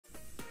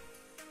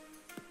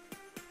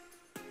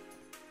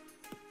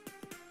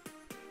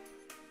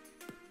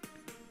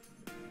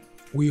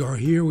We are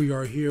here, we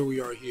are here, we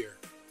are here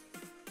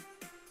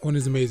on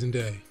this amazing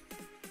day.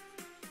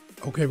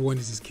 Okay, everyone,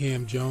 this is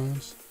Cam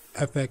Jones,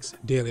 FX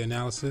Daily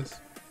Analysis,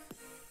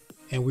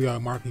 and we are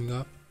marking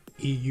up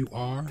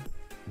EUR,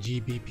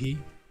 GBP.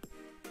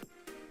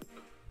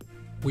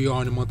 We are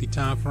on the monthly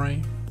time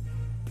frame.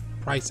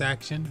 Price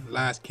action,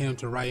 last candle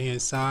to the right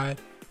hand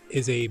side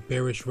is a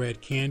bearish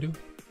red candle.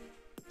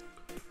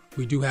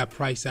 We do have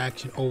price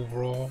action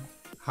overall,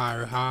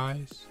 higher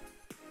highs.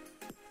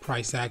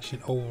 Price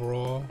action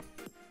overall,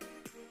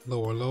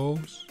 lower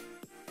lows.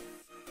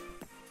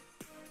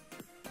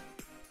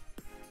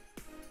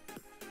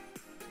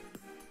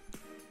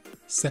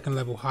 Second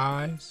level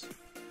highs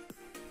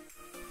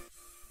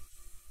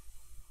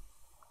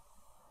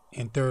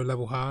and third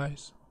level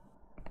highs.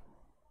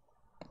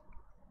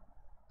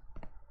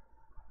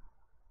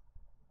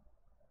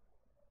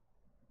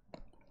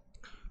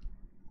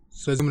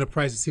 So let's zoom in the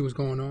price to see what's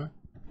going on.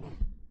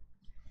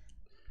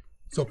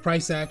 So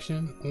price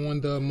action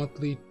on the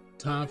monthly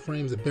time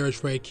frame is a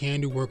bearish red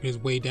candle working its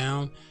way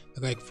down,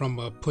 like from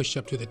a push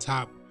up to the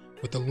top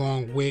with a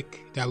long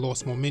wick that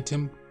lost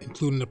momentum,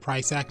 including the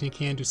price action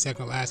candle,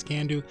 second last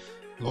candle,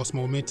 lost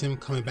momentum,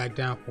 coming back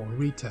down for a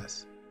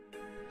retest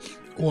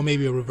or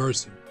maybe a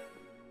reversal.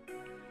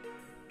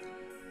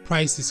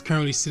 Price is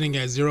currently sitting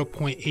at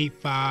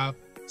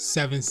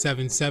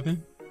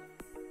 0.85777.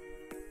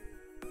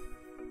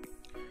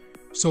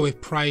 So if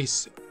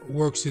price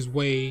works his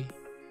way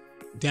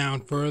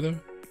down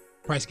further,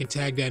 price can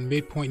tag that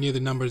midpoint near the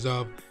numbers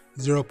of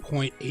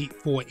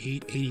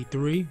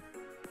 0.84883.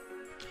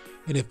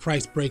 And if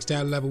price breaks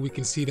that level, we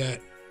can see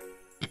that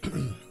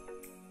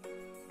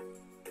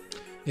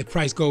if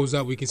price goes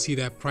up, we can see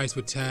that price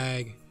would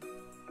tag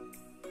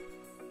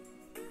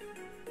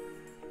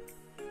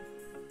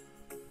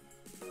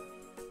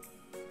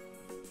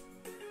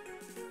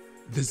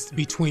this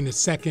between the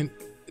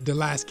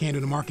last candle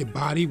in the market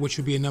body, which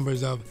would be in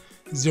numbers of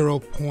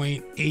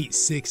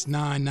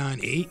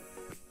 0.86998.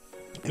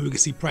 And we can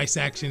see price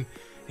action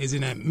is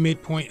in that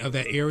midpoint of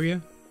that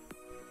area.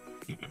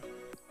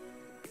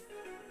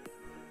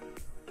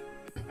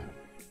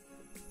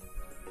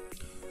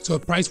 So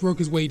if price work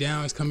his way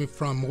down, it's coming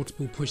from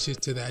multiple pushes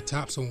to that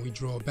top. So when we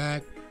draw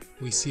back,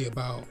 we see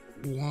about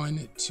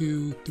 1,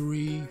 2,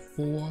 3,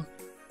 4,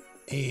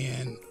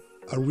 and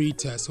a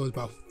retest. So it's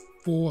about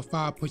 4 or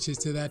 5 pushes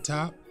to that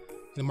top.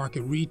 The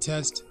market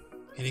retest,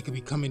 and it could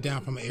be coming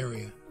down from an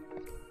area.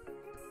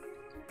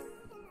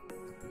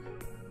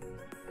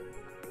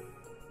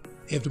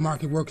 If the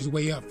market works its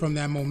way up from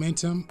that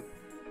momentum,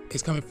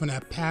 it's coming from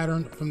that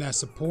pattern, from that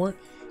support.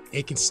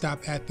 It can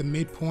stop at the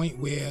midpoint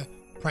where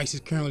price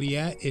is currently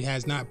at. It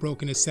has not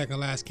broken the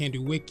second last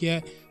candle wick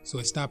yet, so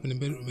it's stopping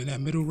in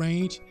that middle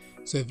range.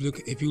 So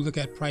if you look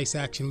at price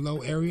action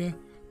low area,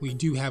 we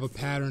do have a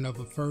pattern of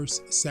a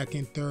first,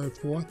 second, third,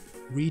 fourth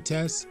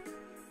retest.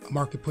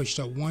 Market pushed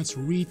up once,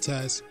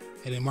 retest,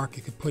 and then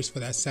market could push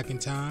for that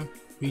second time,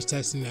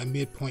 retesting that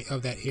midpoint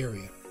of that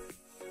area.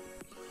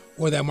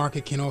 Or that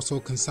market can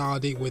also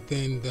consolidate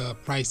within the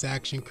price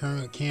action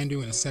current candle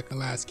and the second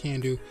last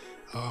candle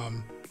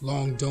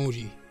long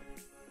doji.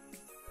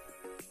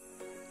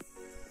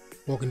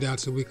 Walking down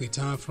to the weekly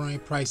time frame,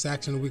 price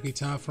action on the weekly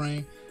time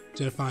frame,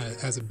 identifying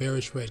as a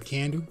bearish red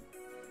candle.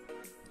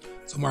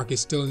 So market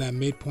is still in that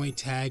midpoint,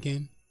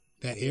 tagging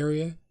that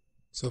area.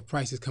 So if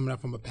price is coming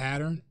up from a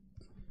pattern,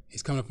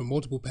 it's coming up from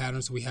multiple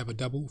patterns. So we have a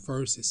double,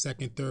 first,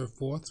 second, third,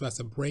 fourth. So that's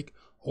a break,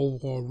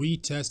 overall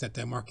retest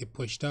that market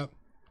pushed up,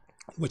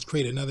 which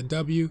created another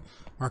W.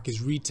 Market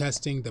is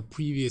retesting the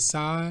previous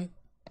side.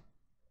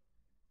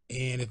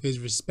 And if it's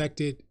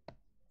respected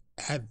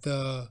at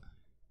the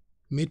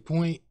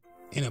midpoint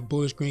and a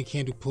bullish green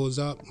candle pulls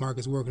up,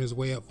 market's working its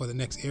way up for the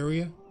next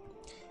area.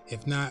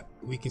 If not,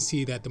 we can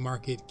see that the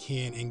market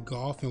can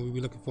engulf, and we'll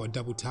be looking for a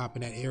double top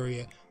in that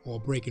area or a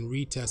break and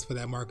retest for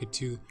that market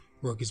to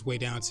work its way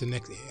down to the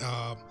next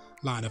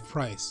line of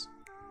price.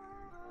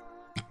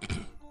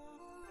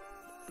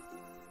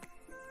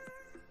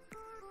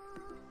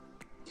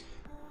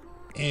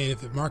 And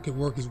if the market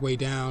works its way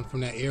down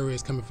from that area,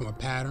 it's coming from a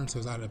pattern. So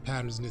it's out of the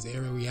patterns in this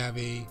area. We have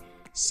a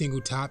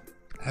single top.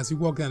 As we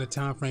walk down the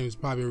time frame, it's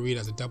probably read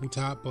as a double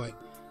top, but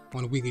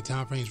on the weekly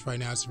time frames right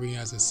now, it's reading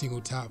as a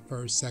single top,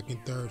 first, second,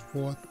 third,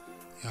 fourth,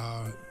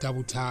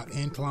 double top,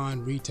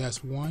 incline,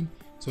 retest 1.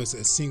 So it's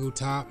a single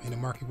top, and the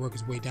market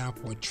works its way down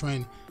for a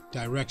trend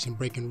direction,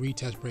 breaking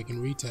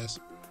retest.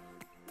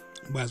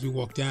 But as we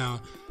walk down,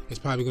 it's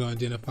probably going to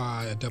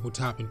identify a double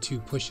top and 2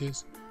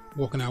 pushes.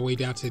 Walking our way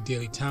down to the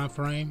daily time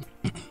frame.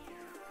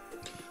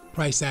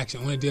 Price action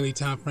on the daily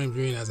time frame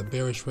reading as a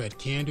bearish red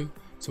candle.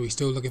 So we're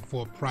still looking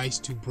for a price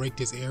to break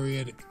this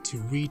area to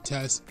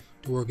retest,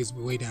 to work its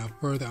way down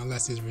further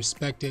unless it's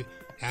respected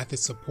at the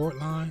support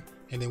line,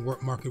 and then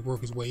market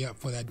work its way up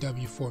for that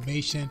W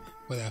formation,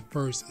 for that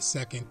first,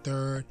 second,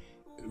 third,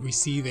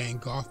 receive an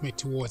engulfment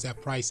towards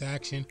that price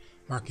action.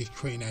 Market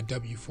creating that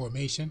W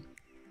formation,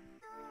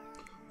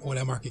 or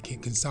that market can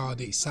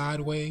consolidate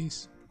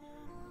sideways.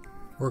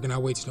 Working our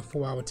way to the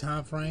 4-hour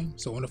time frame.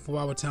 So on the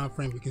 4-hour time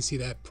frame, we can see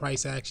that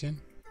price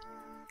action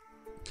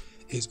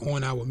is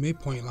on our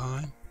midpoint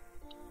line.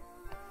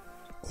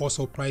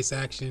 Also, price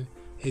action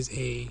is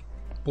a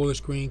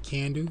bullish green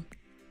candle,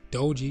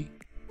 doji.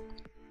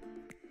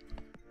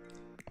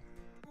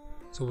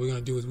 So what we're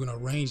gonna do is we're gonna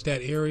arrange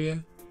that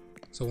area.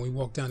 So when we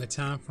walk down the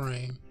time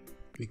frame,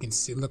 we can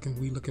see we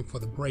looking for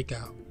the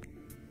breakout.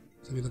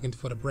 So we're looking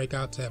for the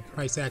breakout to have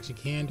price action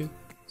candle.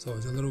 So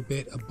it's a little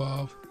bit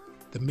above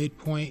the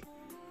midpoint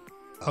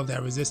of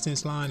that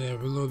resistance line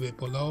and a little bit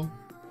below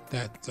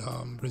that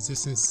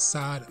resistance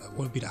side.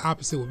 Would be the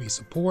opposite, would be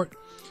support.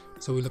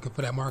 So we're looking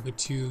for that market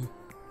to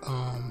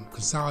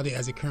consolidate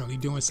as it currently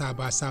doing side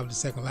by side with the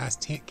second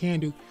last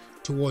candle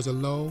towards a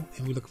low,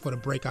 and we're looking for the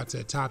breakout to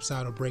the top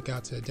side or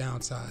breakout to the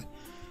downside.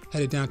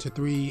 Headed down to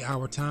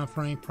 3-hour time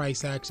frame,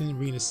 price action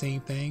reading the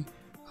same thing.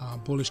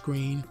 Bullish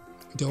green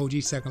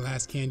doji, second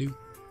last candle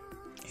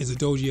is a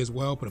doji as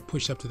well, but a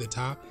push up to the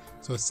top.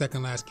 So a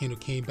second last candle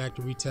came back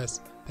to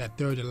retest that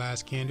third to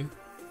last candle.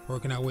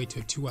 Working our way to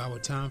a 2-hour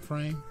time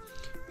frame.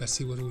 Let's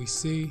see what we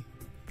see.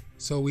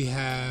 So we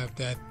have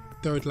that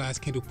third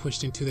last candle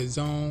pushed into the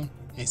zone,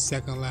 and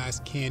second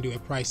last candle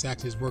and price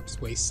action has worked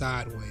its way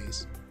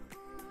sideways.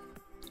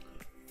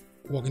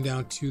 Walking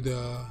down to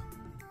the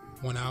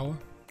 1 hour.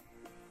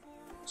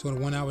 So in a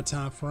 1 hour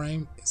time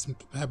frame, some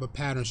type of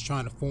patterns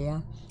trying to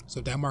form. So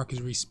if that market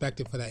is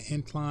respected for that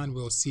incline,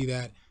 we'll see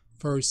that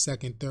first,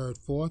 second, third,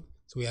 fourth.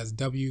 So we have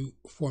W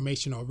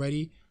formation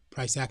already.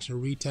 Price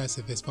action retest.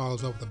 If it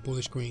follows up with a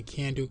bullish green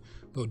candle,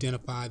 we'll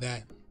identify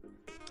that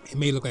it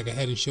may look like a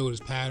head and shoulders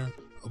pattern,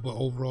 but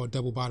overall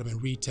double bottom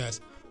and retest,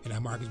 and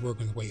that market's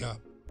working its way up.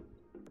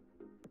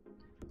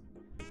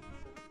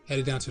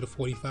 Headed down to the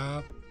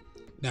 45.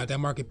 Now if that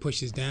market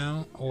pushes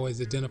down or is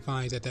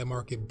identifying that that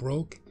market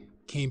broke,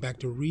 came back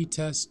to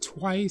retest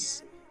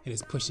twice, and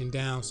it's pushing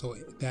down. So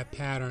that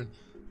pattern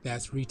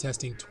that's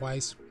retesting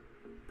twice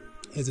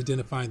is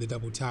identifying the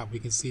double top. We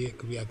can see it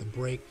because we have the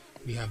break,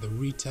 we have the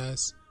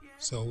retest.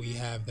 So we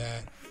have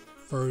that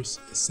first,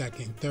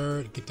 second,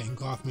 third, get the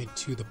engulfment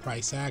to the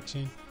price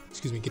action.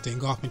 Get the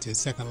engulfment to the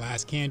second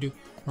last candle.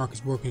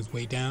 Market's working its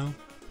way down.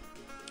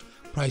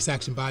 Price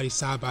action body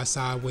side by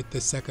side with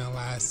the second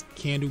last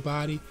candle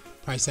body.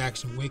 Price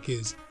action wick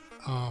is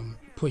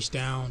pushed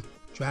down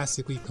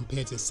drastically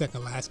compared to the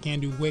second last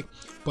candle wick,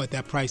 but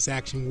that price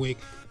action wick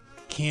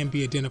can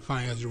be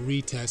identifying as a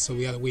retest, so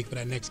we have to wait for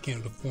that next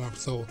candle to form.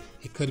 So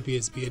it could be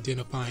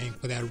identifying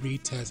for that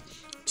retest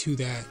to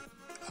that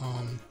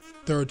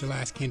third to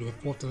last candle and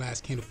fourth to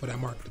last candle for that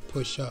market to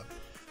push up.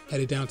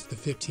 Headed down to the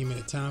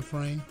 15-minute time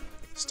frame,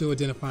 still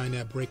identifying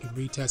that break and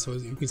retest. So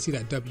you can see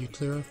that W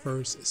clear,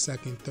 first,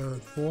 second,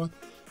 third, fourth,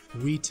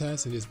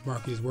 retest, and this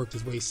market has worked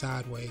its way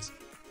sideways.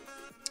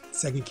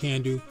 Second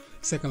candle,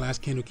 second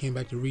last candle came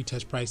back to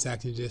retest, price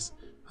action just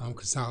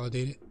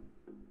consolidated.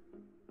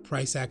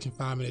 Price action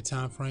 5-minute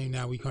time frame.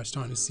 Now we are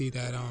starting to see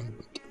that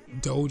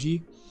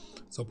doji.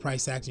 So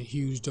price action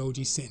huge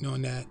doji sitting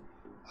on that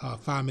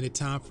 5-minute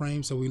time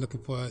frame. So we're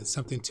looking for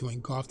something to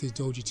engulf this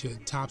doji to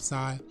the top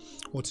side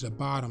or to the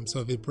bottom. So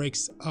if it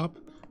breaks up,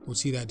 we'll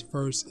see that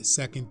first,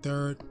 second,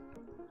 third,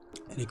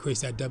 and it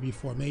creates that W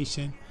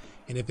formation.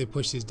 And if it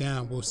pushes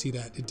down, we'll see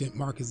that the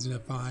market is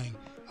identifying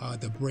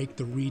the break,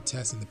 the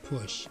retest, and the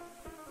push.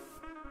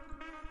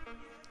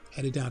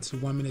 Headed down to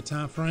the 1-minute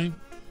time frame.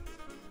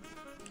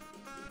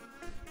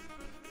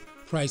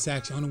 Price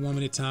action on the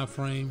 1-minute time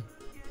frame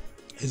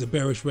is a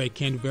bearish red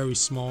candle, very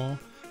small.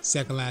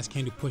 Second last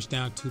candle pushed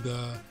down to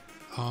the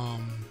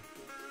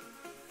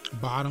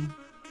bottom,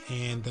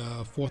 and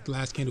the fourth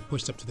last candle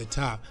pushed up to the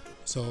top.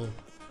 So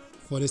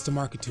for this the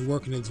market to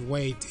work in its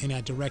way in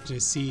that direction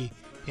to see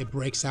it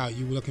breaks out,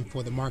 you're looking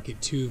for the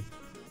market to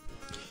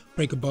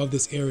break above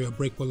this area,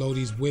 break below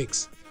these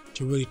wicks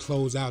to really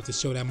close out to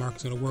show that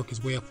market's going to work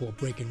its way up for a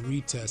break and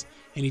retest.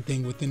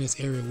 Anything within this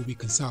area will be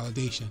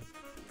consolidation.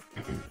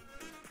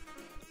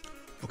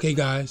 Okay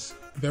guys,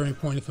 very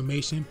important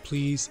information.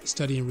 Please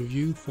study and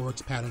review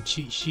Forex pattern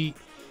cheat sheet,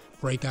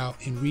 breakout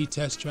and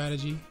retest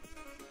strategy.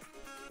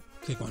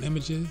 Click on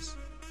images.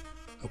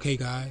 Okay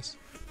guys,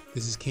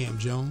 this is Cam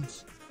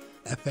Jones,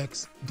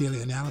 FX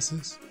Daily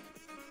Analysis.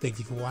 Thank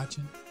you for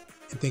watching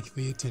and thank you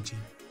for your attention.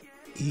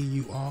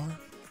 EUR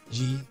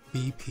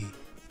GBP.